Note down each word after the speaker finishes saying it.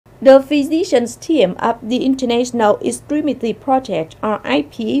The physicians team of the International Extremity Project, or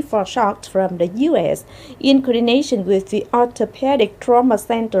IPE for short, from the U.S., in coordination with the Orthopedic Trauma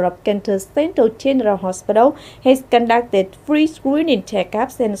Center of Cần Thơ Central General Hospital, has conducted free screening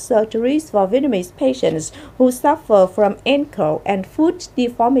checkups and surgeries for Vietnamese patients who suffer from ankle and foot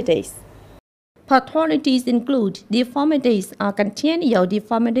deformities. Pathologies include deformities or congenital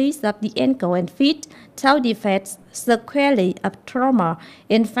deformities of the ankle and feet, toe defects, sequelae of trauma,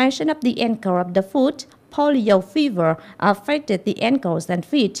 infection of the ankle of the foot, polio fever affected the ankles and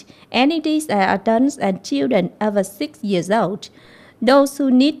feet. Any of these are adults and children over 6 years old. Those who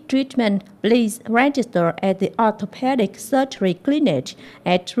need treatment, please register at the Orthopedic Surgery Clinic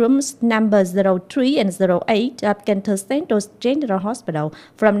at rooms number 03 and 08 of Cần Thơ Central General Hospital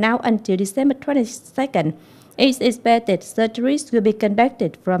from now until December 22nd. It's expected surgeries will be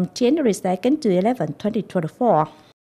conducted from January 2nd to 11, 2024.